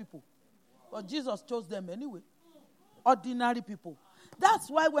demon-infested people. But Jesus chose them anyway. Ordinary people. That's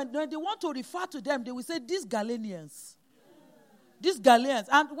why when they want to refer to them, they will say, these Galileans. These Galileans.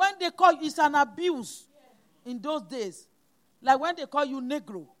 And when they call you, it's an abuse in those days. Like when they call you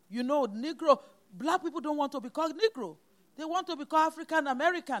Negro. You know, Negro, black people don't want to be called Negro. They want to be called African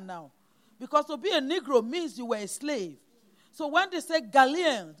American now. Because to be a Negro means you were a slave. So when they say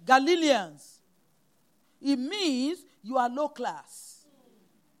Galileans, it means you are low class.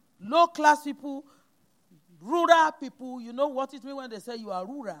 Low class people, rural people, you know what it means when they say you are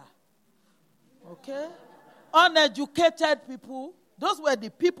rural. Okay? Uneducated people, those were the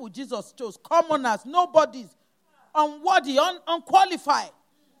people Jesus chose. Commoners, nobodies, unworthy, unqualified.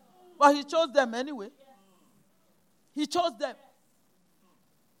 But he chose them anyway. He chose them.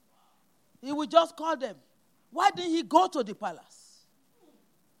 He would just call them. Why didn't he go to the palace?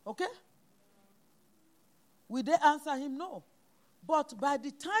 Okay? Will they answer him? No. But by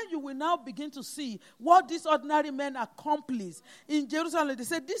the time you will now begin to see what these ordinary men accomplished in Jerusalem, they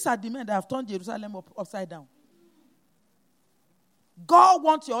said, these are the men that have turned Jerusalem upside down. God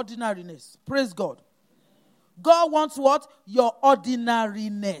wants your ordinariness. Praise God. God wants what? Your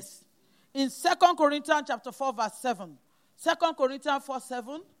ordinariness. In 2 Corinthians chapter 4, verse 7. 2 Corinthians 4,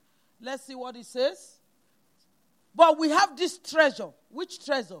 7. Let's see what it says. But we have this treasure. Which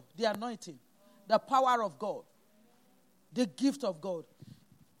treasure? The anointing. The power of God. The gift of God.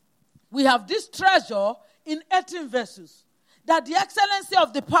 We have this treasure in 18 verses. That the excellency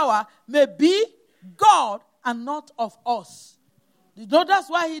of the power may be God and not of us. You know that's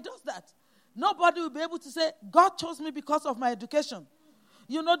why he does that. Nobody will be able to say, God chose me because of my education.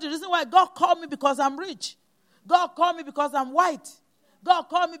 You know the reason why God called me because I'm rich. God called me because I'm white. God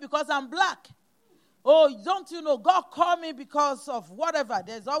called me because I'm black. Oh, don't you know, God called me because of whatever.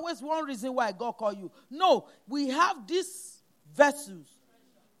 There's always one reason why God called you. No, we have these vessels,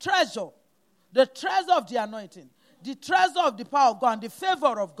 treasure, the treasure of the anointing, the treasure of the power of God, and the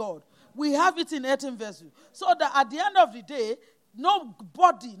favor of God. We have it in 18 vessels. So that at the end of the day, no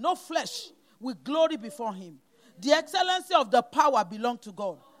body, no flesh will glory before him. The excellency of the power belongs to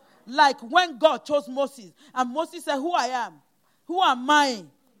God. Like when God chose Moses, and Moses said, who I am? Who am I?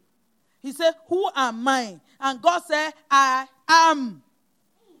 He said, who am I? And God said, I am.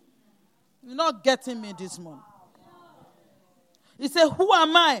 You're not getting me this morning. He said, who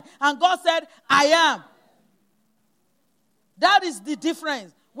am I? And God said, I am. That is the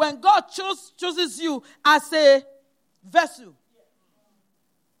difference. When God chooses you as a vessel,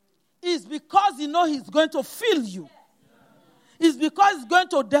 it's because he knows he's going to fill you. It's because he's going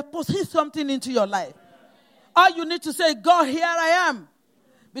to deposit something into your life. All you need to say, God, here I am.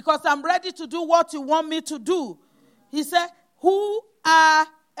 Because I'm ready to do what you want me to do. He said, who I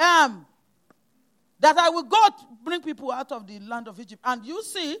am. That I will go to bring people out of the land of Egypt. And you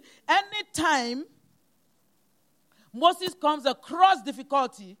see, anytime Moses comes across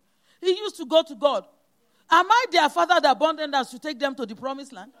difficulty, he used to go to God. Am I their father that abandoned us to take them to the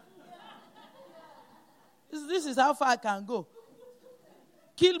promised land? This is how far I can go.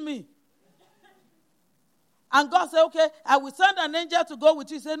 Kill me. And God said, okay, I will send an angel to go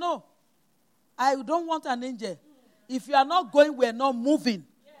with you. He said, no, I don't want an angel. If you are not going, we are not moving.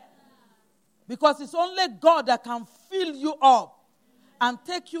 Because it's only God that can fill you up and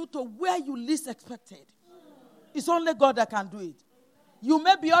take you to where you least expected. It's only God that can do it. You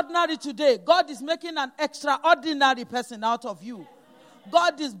may be ordinary today. God is making an extraordinary person out of you.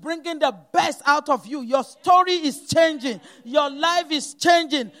 God is bringing the best out of you. Your story is changing. Your life is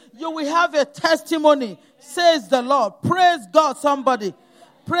changing. You will have a testimony, says the Lord. Praise God, somebody.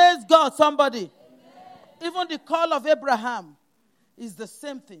 Praise God, somebody. Even the call of Abraham is the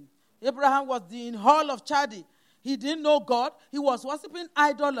same thing. Abraham was in Hall of Chadi. He didn't know God. He was worshiping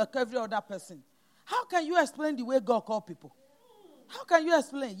idol like every other person. How can you explain the way God called people? How can you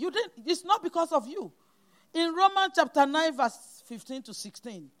explain? You didn't. It's not because of you. In Romans chapter 9, verse 15 to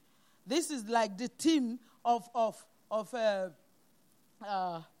 16, this is like the theme of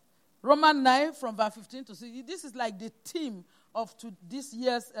Romans 9 from verse 15 to 16. This is like the theme of this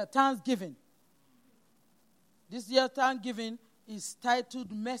year's Thanksgiving. This year's Thanksgiving is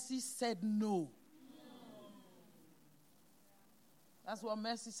titled Mercy Said No. That's what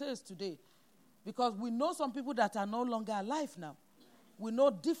mercy says today. Because we know some people that are no longer alive now. We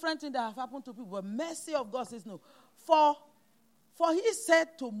know different things that have happened to people. But mercy of God says no. For he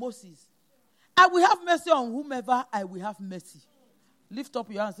said to Moses, I will have mercy on whomever I will have mercy. Lift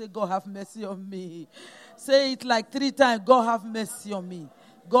up your hand and say, God have mercy on me. Say it like 3 times. God have mercy on me.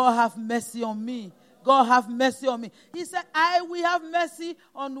 God have mercy on me. God have mercy on me. He said, I will have mercy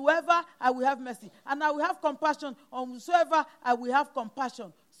on whoever I will have mercy. And I will have compassion on whosoever I will have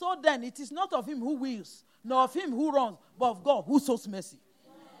compassion. So then, it is not of him who wills, nor of him who runs, but of God who shows mercy.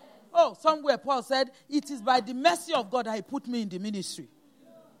 Oh, somewhere Paul said, it is by the mercy of God that he put me in the ministry.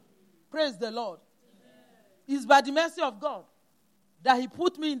 Praise the Lord. It's by the mercy of God that he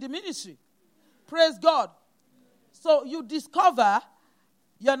put me in the ministry. Praise God. So you discover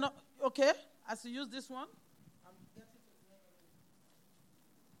you're not, okay, as you use this one.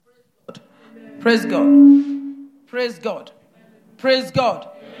 Praise God. Praise God. Praise God.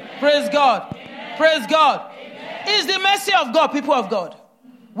 Praise God. Praise God. It's the mercy of God, people of God.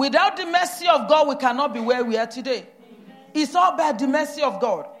 Without the mercy of God, we cannot be where we are today. It's all by the mercy of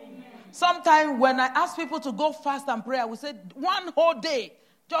God. Sometimes when I ask people to go fast and pray, I will say, one whole day,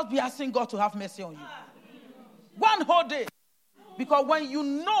 just be asking God to have mercy on you. One whole day. Because when you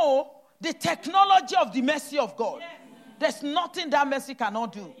know the technology of the mercy of God, there's nothing that mercy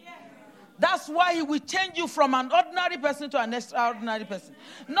cannot do. That's why he will change you from an ordinary person to an extraordinary person.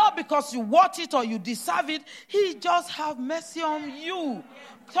 Not because you want it or you deserve it. He just have mercy on you.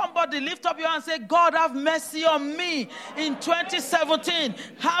 Somebody lift up your hand and say, God, have mercy on me. In 2017,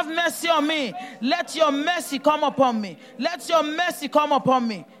 have mercy on me. Let your mercy come upon me. Let your mercy come upon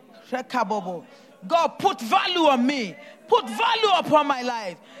me. God, put value on me. Put value upon my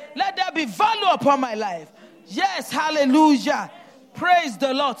life. Let there be value upon my life. Yes, hallelujah. Praise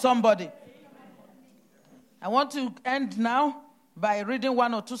the Lord, somebody. I want to end now by reading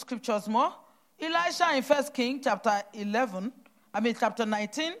one or two scriptures more. Elisha in 1 Kings chapter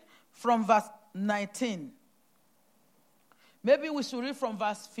 19 from verse 19. Maybe we should read from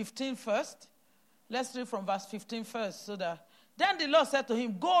verse 15 first. Let's read from verse 15 first. Then the Lord said to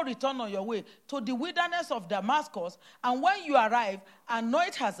him, go return on your way to the wilderness of Damascus, and when you arrive,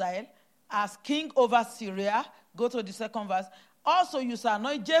 anoint Hazael as king over Syria. Go to the second verse. Also you shall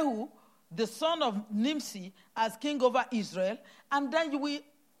anoint Jehu, the son of Nimsi, as king over Israel. And then you will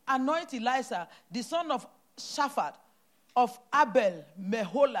anoint Elisha, the son of Shaphat, of Abel,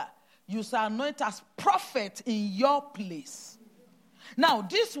 Meholah. You shall anoint as prophet in your place. Now,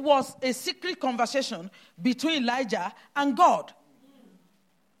 this was a secret conversation between Elijah and God.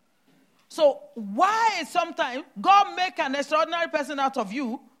 So, why sometimes God make an extraordinary person out of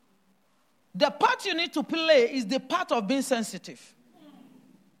you? The part you need to play is the part of being sensitive.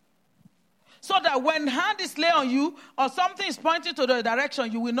 So that when hand is laid on you or something is pointing to the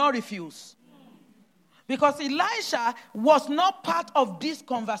direction, you will not refuse. Because Elisha was not part of this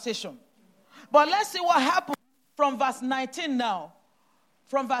conversation. But let's see what happened from verse 19 now.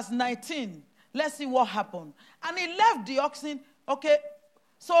 From verse 19, let's see what happened. And he left the oxen. Okay,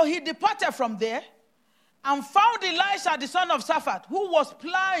 so he departed from there and found Elisha, the son of Shaphat, who was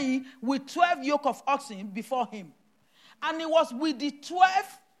plowing with 12 yoke of oxen before him. And he was with the 12.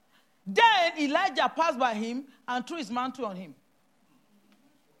 Then Elijah passed by him and threw his mantle on him.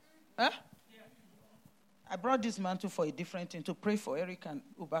 Huh? I brought this mantle for a different thing, to pray for Eric and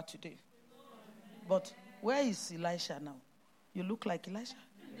Uba today. But where is Elisha now? You look like Elisha.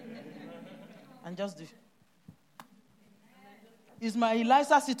 And just do. Is my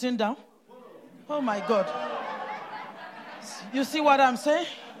Elisha sitting down? Oh my God. You see what I'm saying?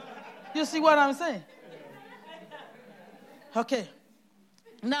 You see what I'm saying? Okay.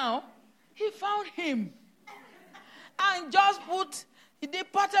 Now, he found him. And he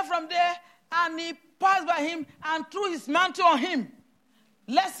departed from there, and he passed by him and threw his mantle on him.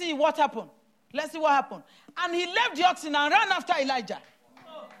 Let's see what happened. Let's see what happened. And he left the oxen and ran after Elijah.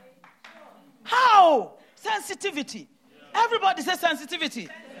 How? Sensitivity. Everybody say sensitivity.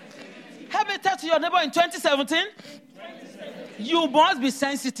 Help me tell to your neighbor in 2017, you must be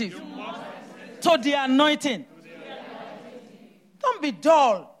sensitive to the anointing. Don't be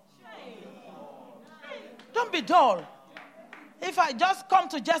dull. Don't be dull. If I just come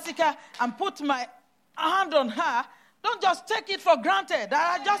to Jessica and put my hand on her, don't just take it for granted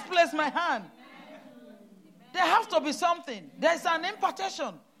that I just place my hand. There has to be something. There's an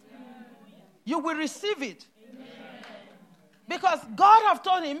impartation. You will receive it. Because God have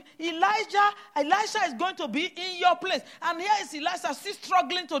told him, Elisha is going to be in your place. And here is Elisha still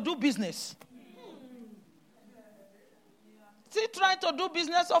struggling to do business. Still trying to do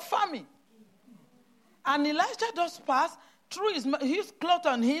business of farming. And Elijah just passed, threw his cloth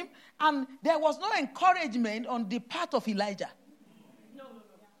on him, and there was no encouragement on the part of Elijah.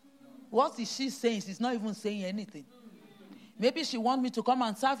 What is she saying? She's not even saying anything. Maybe she wants me to come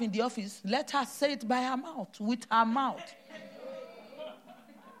and serve in the office. Let her say it by her mouth, with her mouth.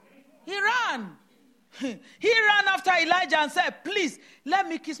 He ran. He ran after Elijah and said, please, let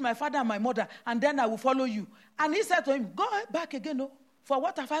me kiss my father and my mother, and then I will follow you. And he said to him, go back again. No. For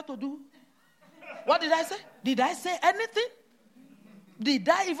what have I to do? What did I say? Did I say anything? Did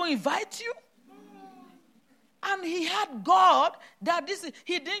I even invite you? And he had God that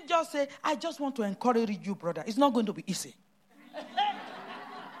he didn't just say, I just want to encourage you, brother. It's not going to be easy.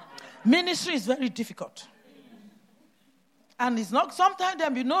 Ministry is very difficult. And it's not, sometimes there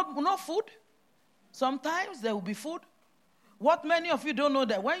will be no food. Sometimes there will be food. What many of you don't know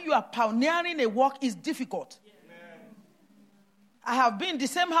that when you are pioneering a work, it's difficult. Amen. I have been in the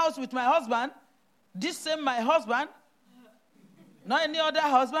same house with my husband. This same my husband. Not any other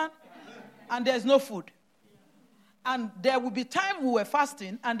husband. And there's no food. And there will be times we were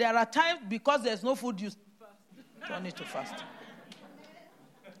fasting, and there are times because there's no food, you turn it to fasting.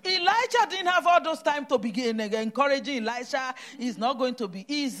 Elijah didn't have all those time to begin encouraging Elisha. It's not going to be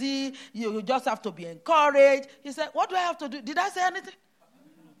easy. You just have to be encouraged. He said, what do I have to do? Did I say anything?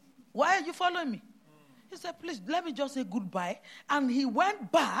 Why are you following me? He said, please, let me just say goodbye. And he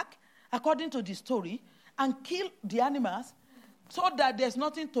went back, according to the story, and killed the animals so that there's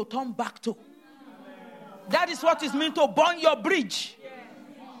nothing to turn back to. That is what it means to burn your bridge.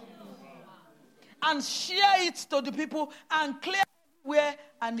 And share it to the people and clear where,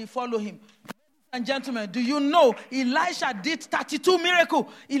 and they follow him. Ladies and gentlemen, do you know Elisha did 32 miracles?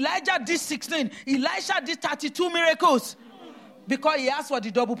 Elijah did 16. Elisha did 32 miracles because he asked for the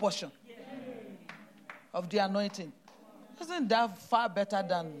double portion of the anointing. Isn't that far better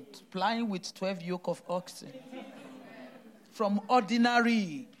than plying with 12 yoke of oxen? From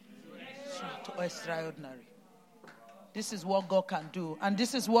ordinary to extraordinary. This is what God can do. And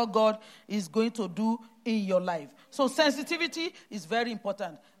this is what God is going to do in your life. So sensitivity is very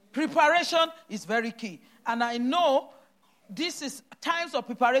important. Preparation is very key. And I know this is times of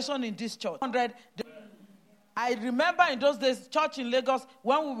preparation in this church. I remember in those days, church in Lagos,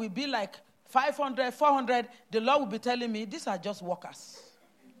 when we will be like 500, 400, the Lord will be telling me, these are just workers.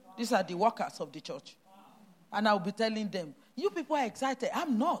 These are the workers of the church. And I will be telling them, you people are excited.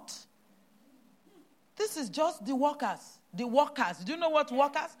 I'm not. This is just the workers. The workers. Do you know what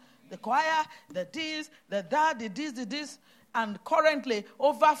workers? The choir, the this, the that, the this, the this. And currently,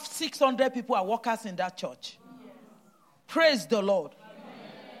 over 600 people are workers in that church. Yes. Praise the Lord. Amen.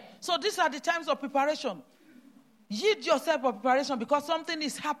 So these are the times of preparation. Yield yourself for preparation because something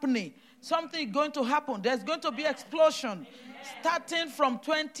is happening. Something is going to happen. There's going to be explosion. Starting from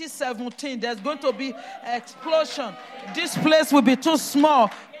 2017, there's going to be explosion. This place will be too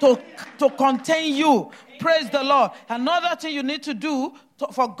small to contain you. Praise the Lord. Another thing you need to do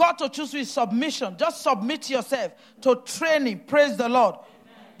for God to choose you is submission. Just submit yourself to training. Praise the Lord.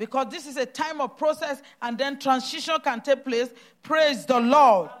 Because this is a time of process and then transition can take place. Praise the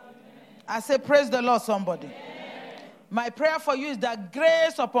Lord. I say praise the Lord, somebody. My prayer for you is that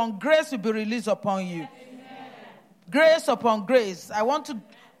grace upon grace will be released upon you. Grace upon grace. I want to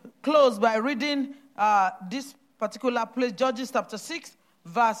close by reading this particular place, Judges chapter 6,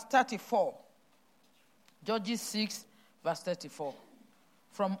 verse 34. Judges 6, verse 34.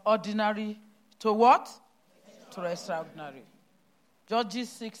 From ordinary to what? To extraordinary. Judges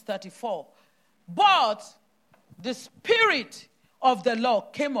 6, 34. But the Spirit of the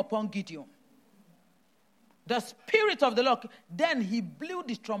Lord came upon Gideon. The Spirit of the Lord. Then he blew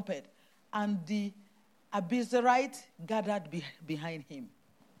the trumpet, and the Abiezrite gathered behind him.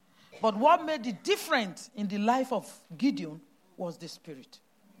 But what made the difference in the life of Gideon was the Spirit.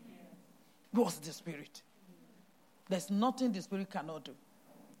 Was the Spirit. There's nothing the Spirit cannot do.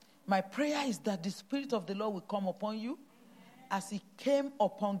 My prayer is that the Spirit of the Lord will come upon you as he came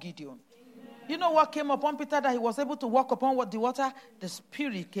upon Gideon. You know what came upon Peter that he was able to walk upon the water? The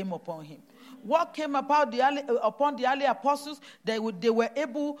Spirit came upon him. What came upon the early apostles? They were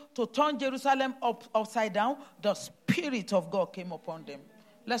able to turn Jerusalem upside down. The Spirit of God came upon them.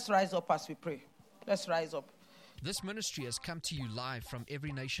 Let's rise up as we pray. Let's rise up. This ministry has come to you live from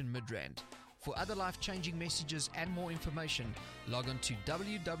Every Nation Midrand. For other life-changing messages and more information, log on to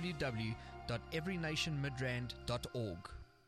www.everynationmidrand.org.